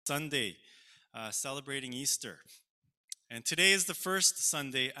Sunday, celebrating Easter. And today is the first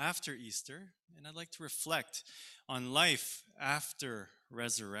Sunday after Easter, and I'd like to reflect on life after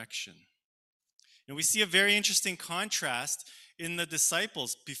resurrection. And we see a very interesting contrast in the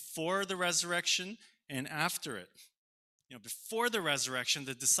disciples before the resurrection and after it. Before the resurrection,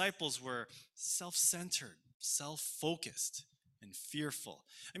 the disciples were self centered, self focused, and fearful.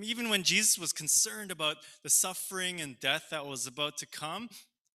 Even when Jesus was concerned about the suffering and death that was about to come,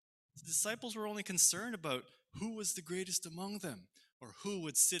 the disciples were only concerned about who was the greatest among them or who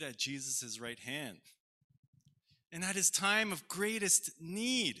would sit at Jesus' right hand. And at his time of greatest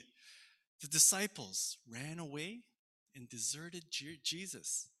need, the disciples ran away and deserted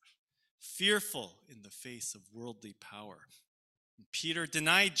Jesus, fearful in the face of worldly power. Peter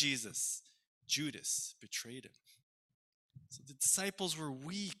denied Jesus. Judas betrayed him. So the disciples were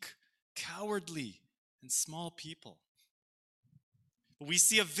weak, cowardly, and small people. But we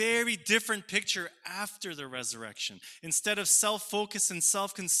see a very different picture after the resurrection. Instead of self-focus and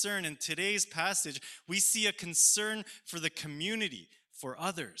self-concern in today's passage, we see a concern for the community, for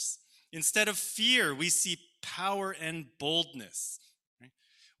others. Instead of fear, we see power and boldness. Right?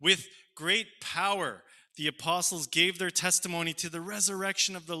 With great power, the apostles gave their testimony to the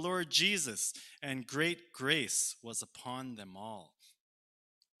resurrection of the Lord Jesus, and great grace was upon them all.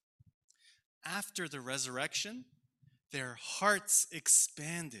 After the resurrection, their hearts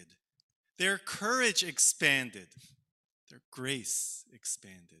expanded, their courage expanded, their grace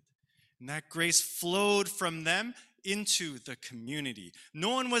expanded. And that grace flowed from them into the community. No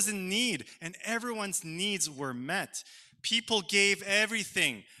one was in need, and everyone's needs were met. People gave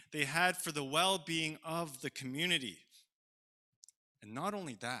everything they had for the well-being of the community. And not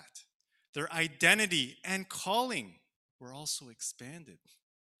only that, their identity and calling were also expanded.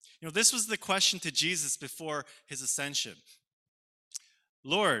 This was the question to Jesus before his ascension.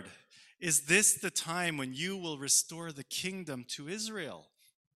 Lord, is this the time when you will restore the kingdom to Israel?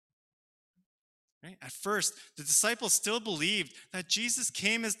 Right? At first, the disciples still believed that Jesus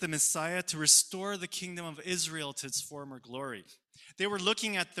came as the Messiah to restore the kingdom of Israel to its former glory. They were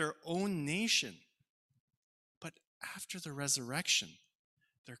looking at their own nation. But after the resurrection,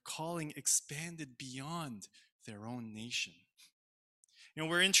 their calling expanded beyond their own nation.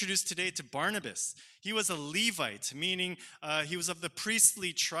 We're introduced today to Barnabas. He was a Levite, meaning he was of the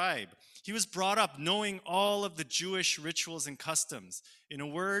priestly tribe. He was brought up knowing all of the Jewish rituals and customs. In a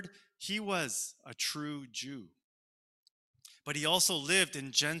word, he was a true Jew. But he also lived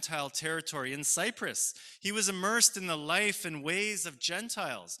in Gentile territory in Cyprus. He was immersed in the life and ways of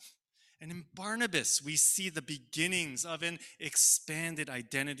Gentiles. And in Barnabas, we see the beginnings of an expanded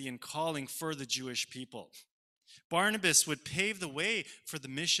identity and calling for the Jewish people. Barnabas would pave the way for the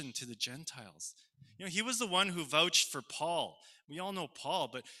mission to the Gentiles. He was the one who vouched for Paul. We all know Paul,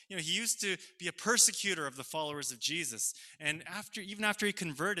 but he used to be a persecutor of the followers of Jesus. And even after he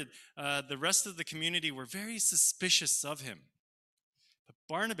converted, the rest of the community were very suspicious of him. But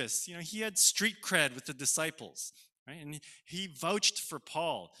Barnabas, he had street cred with the disciples, right? And he vouched for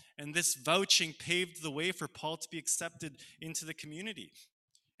Paul. And this vouching paved the way for Paul to be accepted into the community.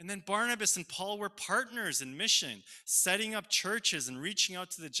 And then Barnabas and Paul were partners in mission, setting up churches and reaching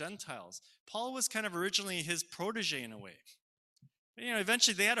out to the Gentiles. Paul was kind of originally his protege in a way. But,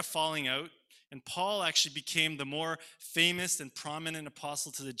 eventually they had a falling out, and Paul actually became the more famous and prominent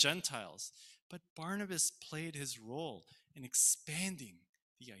apostle to the Gentiles. But Barnabas played his role in expanding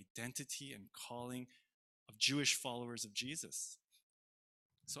the identity and calling of Jewish followers of Jesus.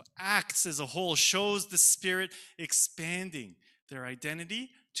 So Acts as a whole shows the Spirit expanding their identity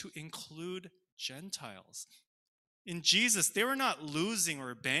to include Gentiles. In Jesus, they were not losing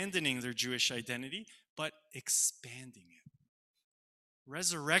or abandoning their Jewish identity, but expanding it.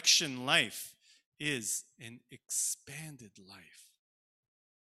 Resurrection life is an expanded life.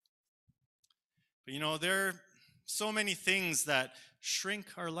 But there are so many things that shrink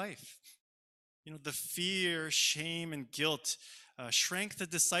our life. The fear, shame, and guilt shrank the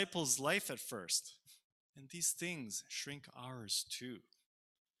disciples' life at first. And these things shrink ours too.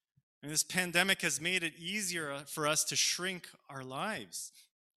 And this pandemic has made it easier for us to shrink our lives.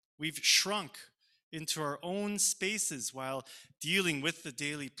 We've shrunk into our own spaces while dealing with the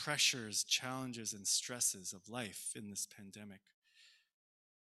daily pressures, challenges, and stresses of life in this pandemic.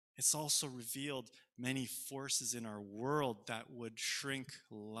 It's also revealed many forces in our world that would shrink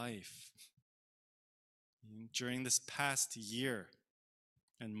life. During this past year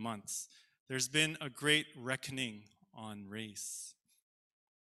and months, there's been a great reckoning on race.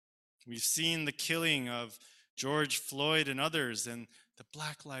 We've seen the killing of George Floyd and others, and the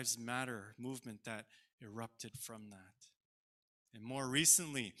Black Lives Matter movement that erupted from that. And more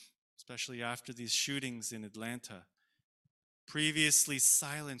recently, especially after these shootings in Atlanta, previously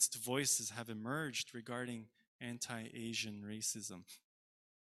silenced voices have emerged regarding anti-Asian racism.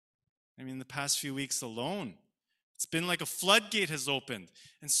 I mean, the past few weeks alone, it's been like a floodgate has opened,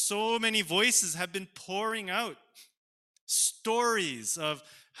 and so many voices have been pouring out. Stories of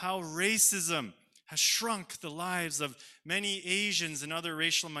how racism has shrunk the lives of many Asians and other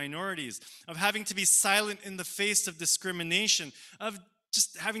racial minorities, of having to be silent in the face of discrimination, of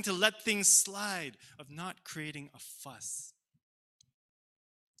just having to let things slide, of not creating a fuss.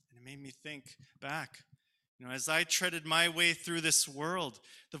 And it made me think back, as I treaded my way through this world,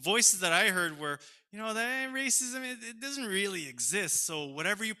 the voices that I heard were, that racism, it doesn't really exist. So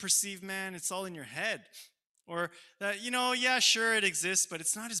whatever you perceive, man, it's all in your head. Or that, yeah, sure, it exists, but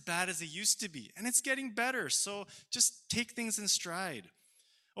it's not as bad as it used to be. And it's getting better. So just take things in stride.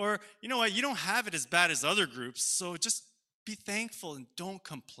 Or, you know what, you don't have it as bad as other groups. So just be thankful and don't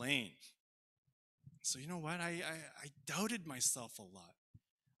complain. So you know what? I doubted myself a lot.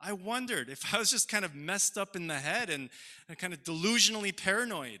 I wondered if I was just kind of messed up in the head and kind of delusionally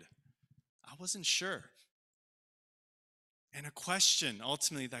paranoid. I wasn't sure. And a question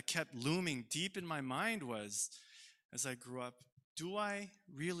ultimately that kept looming deep in my mind was, as I grew up, do I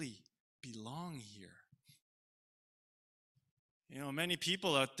really belong here? Many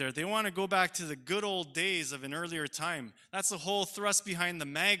people out there, they want to go back to the good old days of an earlier time. That's the whole thrust behind the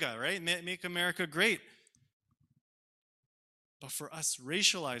MAGA, right? Make America great. But for us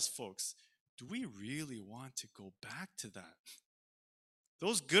racialized folks, do we really want to go back to that?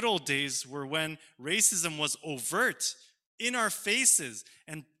 Those good old days were when racism was overt, in our faces,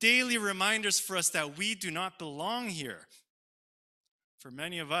 and daily reminders for us that we do not belong here. For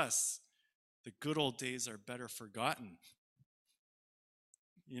many of us, the good old days are better forgotten.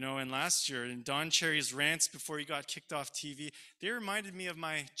 And last year, in Don Cherry's rants before he got kicked off TV, they reminded me of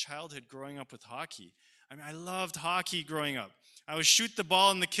my childhood growing up with hockey. I mean, I loved hockey growing up. I would shoot the ball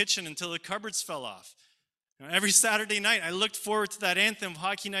in the kitchen until the cupboards fell off. Every Saturday night, I looked forward to that anthem,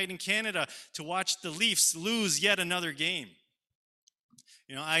 Hockey Night in Canada, to watch the Leafs lose yet another game.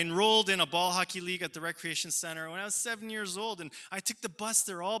 I enrolled in a ball hockey league at the Recreation Center when I was 7 years old, and I took the bus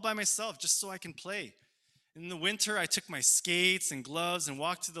there all by myself just so I can play. In the winter, I took my skates and gloves and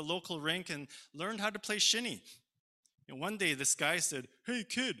walked to the local rink and learned how to play shinny. One day, this guy said, "Hey,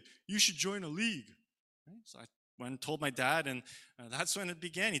 kid, you should join a league." So I went and told my dad, and that's when it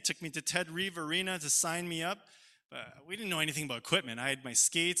began. He took me to Ted Reeve Arena to sign me up. But we didn't know anything about equipment. I had my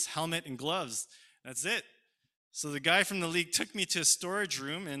skates, helmet, and gloves. That's it. So the guy from the league took me to a storage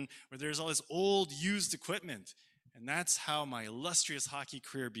room where there's all this old, used equipment. And that's how my illustrious hockey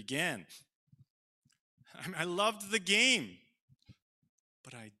career began. I loved the game,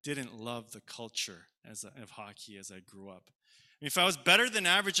 but I didn't love the culture of hockey as I grew up. If I was better than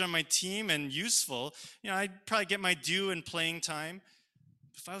average on my team and useful, I'd probably get my due in playing time.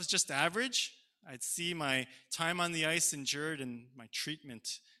 If I was just average, I'd see my time on the ice endured and my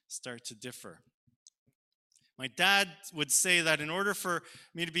treatment start to differ. My dad would say that in order for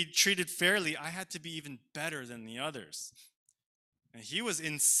me to be treated fairly, I had to be even better than the others. And he was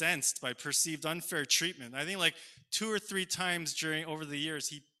incensed by perceived unfair treatment. I think like 2 or 3 times over the years,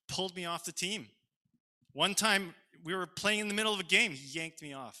 he pulled me off the team. One time, we were playing in the middle of a game. He yanked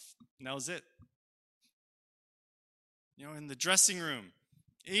me off, and that was it. In the dressing room,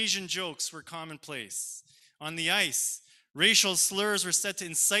 Asian jokes were commonplace. On the ice, racial slurs were said to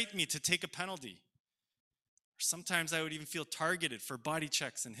incite me to take a penalty. Sometimes I would even feel targeted for body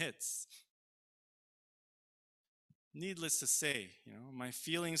checks and hits. Needless to say, my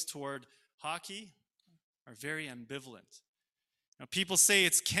feelings toward hockey are very ambivalent. Now, people say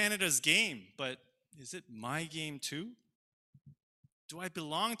it's Canada's game, but is it my game too? Do I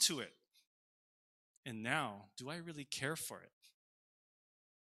belong to it? And now, do I really care for it?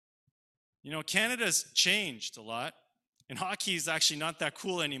 Canada's changed a lot, and hockey is actually not that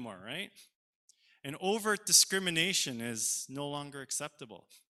cool anymore, right? And overt discrimination is no longer acceptable.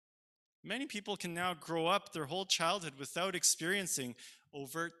 Many people can now grow up their whole childhood without experiencing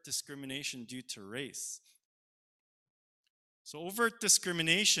overt discrimination due to race. So overt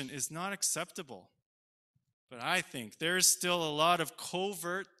discrimination is not acceptable. But I think there is still a lot of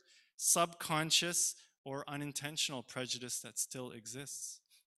covert, subconscious, or unintentional prejudice that still exists.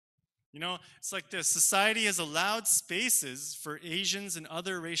 It's like this. Society has allowed spaces for Asians and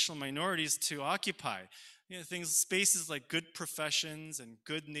other racial minorities to occupy. Spaces like good professions and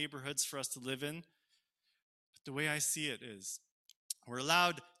good neighborhoods for us to live in. But the way I see it is, we're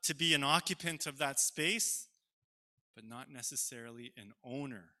allowed to be an occupant of that space, but not necessarily an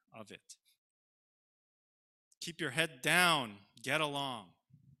owner of it. Keep your head down, get along.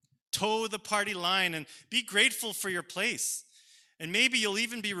 Toe the party line and be grateful for your place. And maybe you'll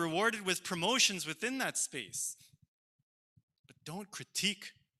even be rewarded with promotions within that space. But don't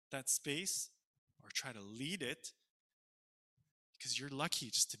critique that space or try to lead it, because you're lucky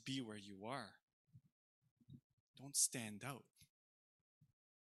just to be where you are. Don't stand out.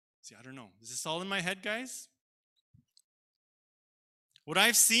 See, I don't know. Is this all in my head, guys? What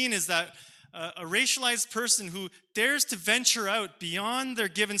I've seen is that a racialized person who dares to venture out beyond their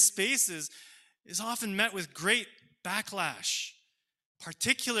given spaces is often met with great backlash,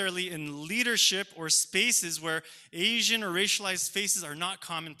 particularly in leadership or spaces where Asian or racialized faces are not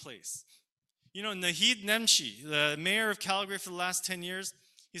commonplace. You know, Naheed Nemchi, the mayor of Calgary for the last 10 years,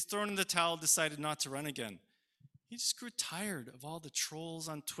 he's thrown in the towel, decided not to run again. He just grew tired of all the trolls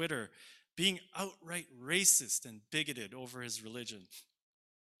on Twitter being outright racist and bigoted over his religion.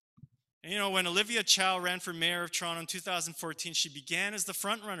 And you know, when Olivia Chow ran for mayor of Toronto in 2014, she began as the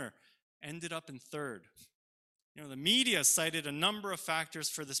front runner, ended up in third. You know, the media cited a number of factors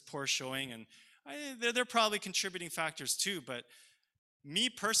for this poor showing, and they're probably contributing factors too, but me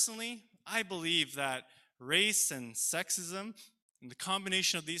personally, I believe that race and sexism, and the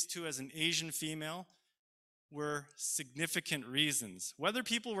combination of these two as an Asian female, were significant reasons, whether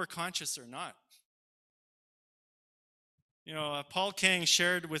people were conscious or not. You know, Paul Kang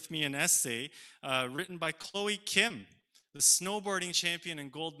shared with me an essay written by Chloe Kim, the snowboarding champion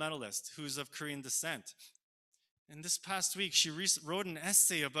and gold medalist who's of Korean descent. And this past week, she wrote an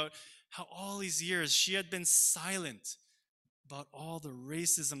essay about how all these years she had been silent about all the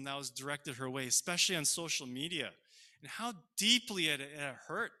racism that was directed her way, especially on social media, and how deeply it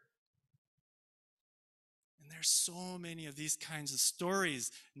hurt. And there's so many of these kinds of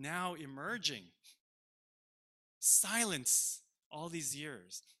stories now emerging. Silence all these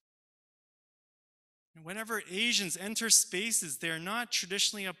years. And whenever Asians enter spaces they're not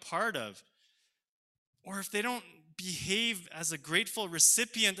traditionally a part of, or if they don't behave as a grateful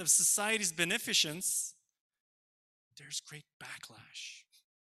recipient of society's beneficence, there's great backlash.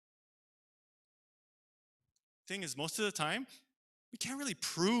 Thing is, most of the time, we can't really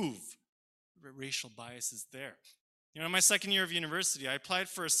prove racial bias is there. You know, in my second year of university, I applied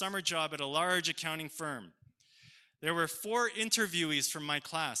for a summer job at a large accounting firm. There were 4 interviewees from my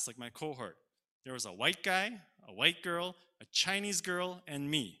class, like my cohort. There was a white guy, a white girl, a Chinese girl, and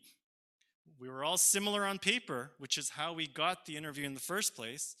me. We were all similar on paper, which is how we got the interview in the first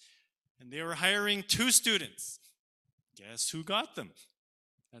place, and they were hiring 2 students. Guess who got them?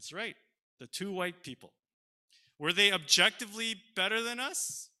 That's right, the 2 white people. Were they objectively better than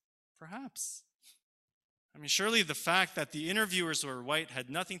us? Perhaps. I mean, surely the fact that the interviewers were white had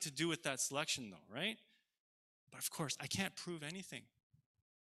nothing to do with that selection, though, right? But of course, I can't prove anything.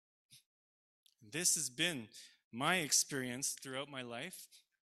 This has been my experience throughout my life,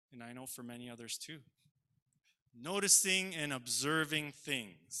 and I know for many others too. Noticing and observing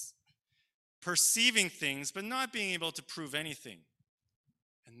things, perceiving things, but not being able to prove anything.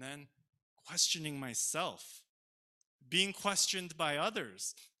 And then questioning myself, being questioned by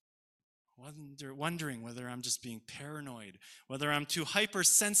others, wondering whether I'm just being paranoid, whether I'm too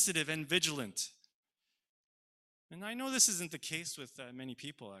hypersensitive and vigilant. And I know this isn't the case with many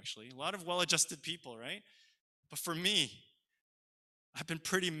people, actually. A lot of well-adjusted people, right? But for me, I've been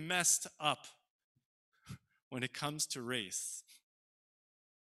pretty messed up when it comes to race.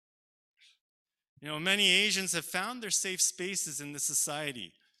 You know, many Asians have found their safe spaces in this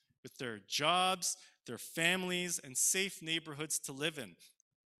society with their jobs, their families, and safe neighborhoods to live in.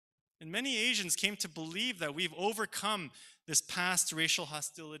 And many Asians came to believe that we've overcome this past racial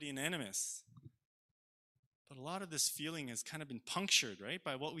hostility and animus. But a lot of this feeling has kind of been punctured, right,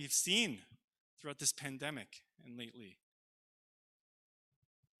 by what we've seen throughout this pandemic and lately.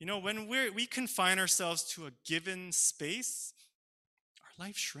 You know, when we confine ourselves to a given space, our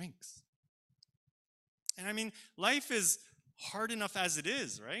life shrinks. And I mean, life is hard enough as it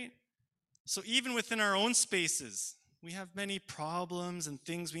is, right? So even within our own spaces, we have many problems and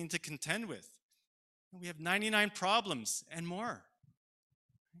things we need to contend with. We have 99 problems and more.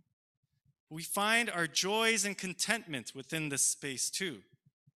 We find our joys and contentment within this space too.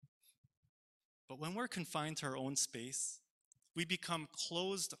 But when we're confined to our own space, we become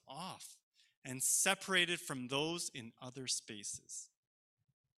closed off and separated from those in other spaces.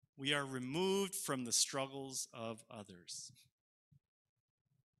 We are removed from the struggles of others.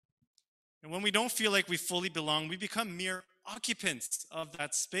 And when we don't feel like we fully belong, we become mere occupants of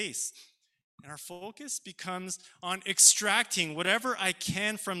that space. And our focus becomes on extracting whatever I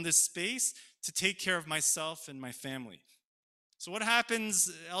can from this space to take care of myself and my family. So what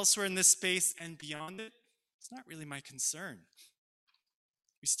happens elsewhere in this space and beyond it, it's it's not really my concern.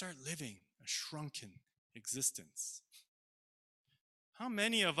 We start living a shrunken existence. How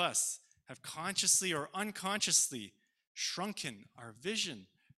many of us have consciously or unconsciously shrunken our vision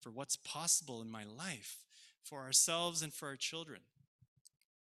for what's possible in my life, for ourselves and for our children?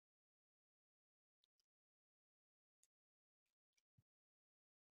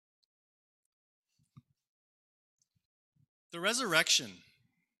 The resurrection,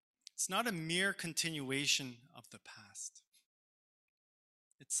 it's not a mere continuation of the past.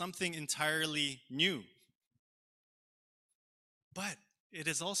 It's something entirely new. But it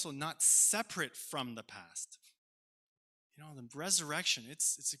is also not separate from the past. You know, the resurrection,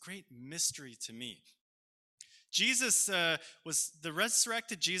 it's a great mystery to me. Jesus was the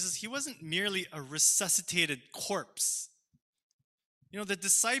resurrected Jesus. He wasn't merely a resuscitated corpse. You know, the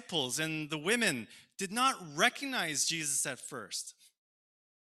disciples and the women did not recognize Jesus at first.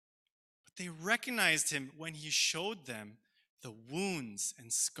 But they recognized him when he showed them the wounds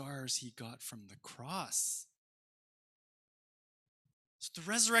and scars he got from the cross. So the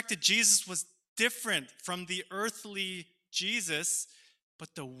resurrected Jesus was different from the earthly Jesus,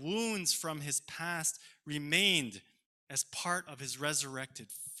 but the wounds from his past remained as part of his resurrected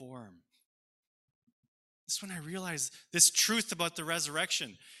form. This is when I realized this truth about the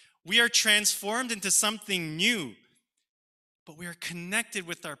resurrection. We are transformed into something new, but we are connected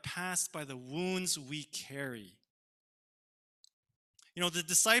with our past by the wounds we carry. You know, the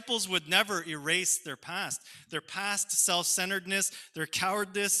disciples would never erase their past self-centeredness, their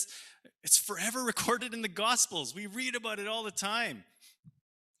cowardice. It's forever recorded in the Gospels. We read about it all the time.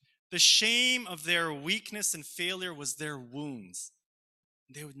 The shame of their weakness and failure was their wounds.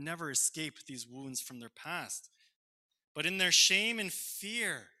 They would never escape these wounds from their past. But in their shame and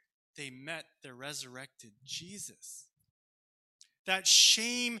fear, they met their resurrected Jesus. That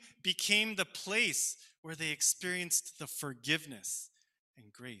shame became the place where they experienced the forgiveness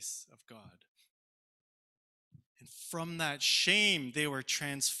and grace of God. And from that shame, they were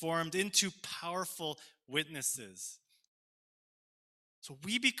transformed into powerful witnesses. So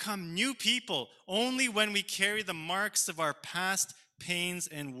we become new people only when we carry the marks of our past pains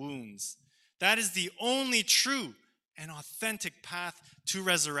and wounds. That is the only true and authentic path to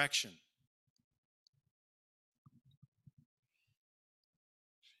resurrection.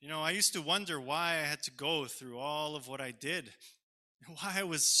 You know, I used to wonder why I had to go through all of what I did, and why I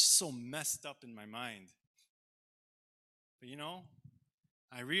was so messed up in my mind. But you know,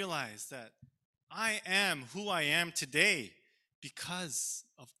 I realized that I am who I am today because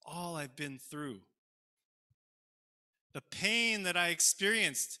of all I've been through. The pain that I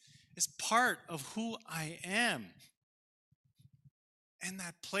experienced is part of who I am. And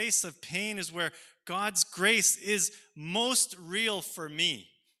that place of pain is where God's grace is most real for me.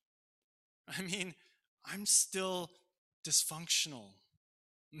 I mean, I'm still dysfunctional,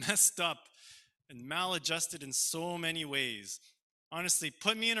 messed up, and maladjusted in so many ways. Honestly,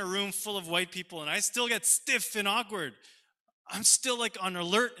 put me in a room full of white people and I still get stiff and awkward. I'm still like on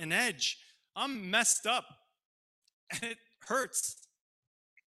alert and edge. I'm messed up and it hurts.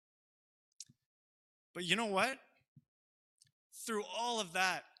 But you know what? Through all of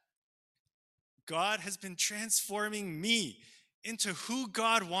that, God has been transforming me into who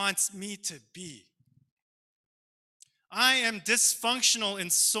God wants me to be. I am dysfunctional in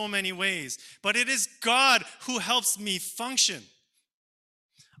so many ways, but it is God who helps me function.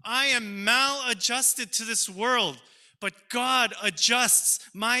 I am maladjusted to this world, but God adjusts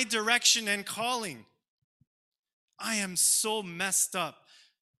my direction and calling. I am so messed up,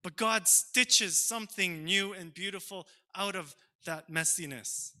 but God stitches something new and beautiful out of that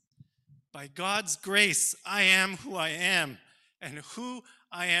messiness. By God's grace, I am who I am and who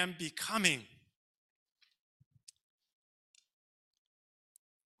I am becoming.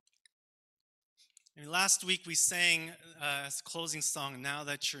 I mean, last week we sang as a closing song, Now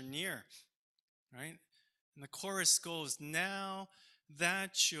That You're Near, right? And the chorus goes, now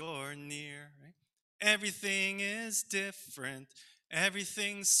that you're near, right? Everything is different.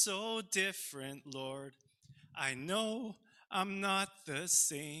 Everything's so different, Lord. I know I'm not the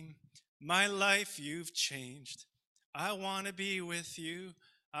same. My life you've changed. I want to be with you.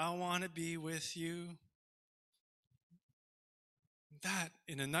 I want to be with you. That,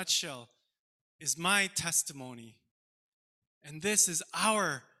 in a nutshell, is my testimony. And this is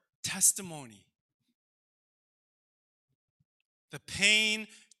our testimony. The pain,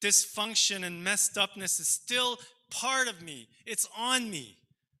 dysfunction, and messed upness is still part of me. It's on me.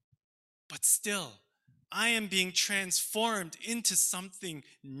 But still, I am being transformed into something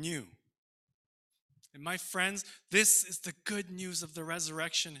new. And my friends, this is the good news of the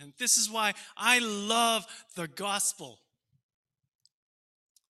resurrection. And this is why I love the gospel.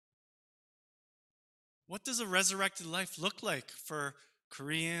 What does a resurrected life look like for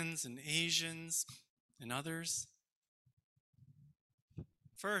Koreans and Asians and others?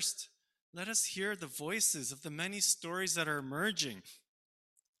 First, let us hear the voices of the many stories that are emerging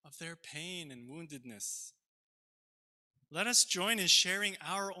of their pain and woundedness. Let us join in sharing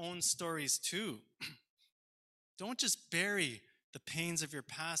our own stories too. Don't just bury the pains of your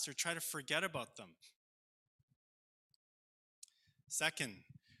past or try to forget about them. Second,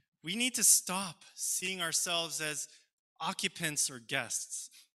 we need to stop seeing ourselves as occupants or guests.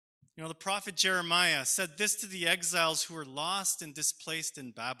 You know, the prophet Jeremiah said this to the exiles who were lost and displaced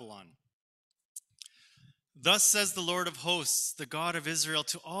in Babylon. Thus says the Lord of hosts, the God of Israel,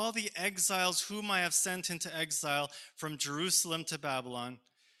 to all the exiles whom I have sent into exile from Jerusalem to Babylon,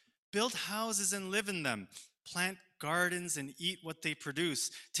 build houses and live in them, plant gardens and eat what they produce.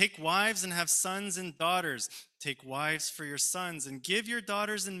 Take wives and have sons and daughters. Take wives for your sons and give your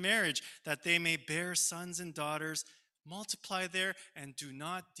daughters in marriage, that they may bear sons and daughters. Multiply there and do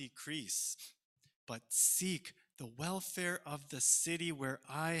not decrease, but seek the welfare of the city where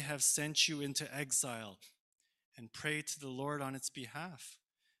I have sent you into exile, and pray to the Lord on its behalf,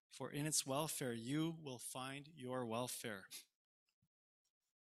 for in its welfare you will find your welfare.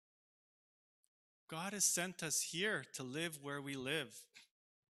 God has sent us here to live where we live.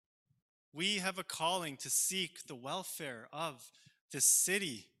 We have a calling to seek the welfare of this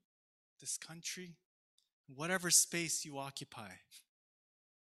city, this country, whatever space you occupy.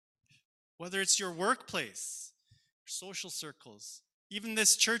 Whether it's your workplace, your social circles, even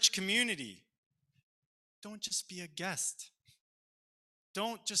this church community, don't just be a guest.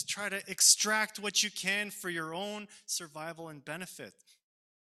 Don't just try to extract what you can for your own survival and benefit.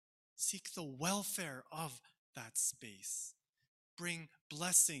 Seek the welfare of that space. Bring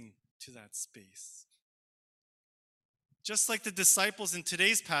blessing to that space. Just like the disciples in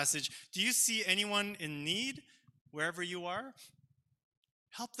today's passage, do you see anyone in need wherever you are?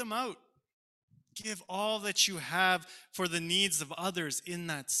 Help them out. Give all that you have for the needs of others in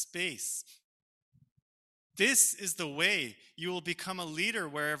that space. This is the way you will become a leader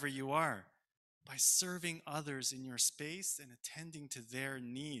wherever you are, by serving others in your space and attending to their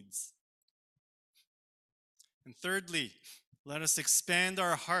needs. And thirdly, let us expand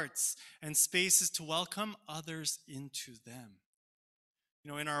our hearts and spaces to welcome others into them.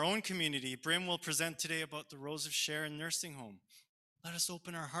 You know, in our own community, Brim will present today about the Rose of Sharon nursing home. Let us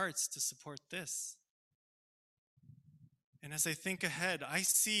open our hearts to support this. And as I think ahead, I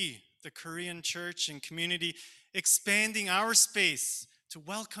see the Korean church and community expanding our space to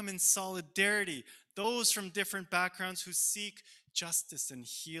welcome in solidarity those from different backgrounds who seek justice and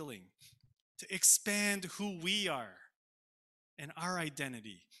healing, to expand who we are and our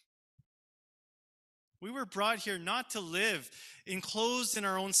identity. We were brought here not to live enclosed in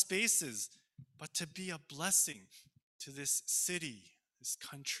our own spaces, but to be a blessing to this city, this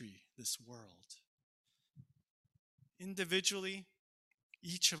country, this world. Individually,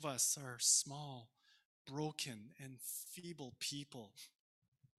 each of us are small, broken, and feeble people,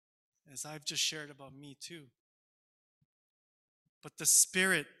 as I've just shared about me too. But the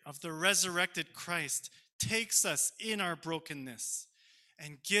Spirit of the resurrected Christ takes us in our brokenness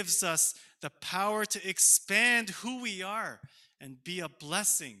and gives us the power to expand who we are and be a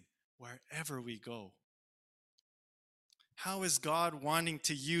blessing wherever we go. How is God wanting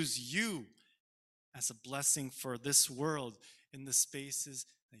to use you as a blessing for this world in the spaces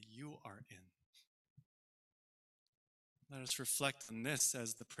that you are in? Let us reflect on this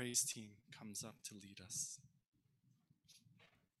as the praise team comes up to lead us.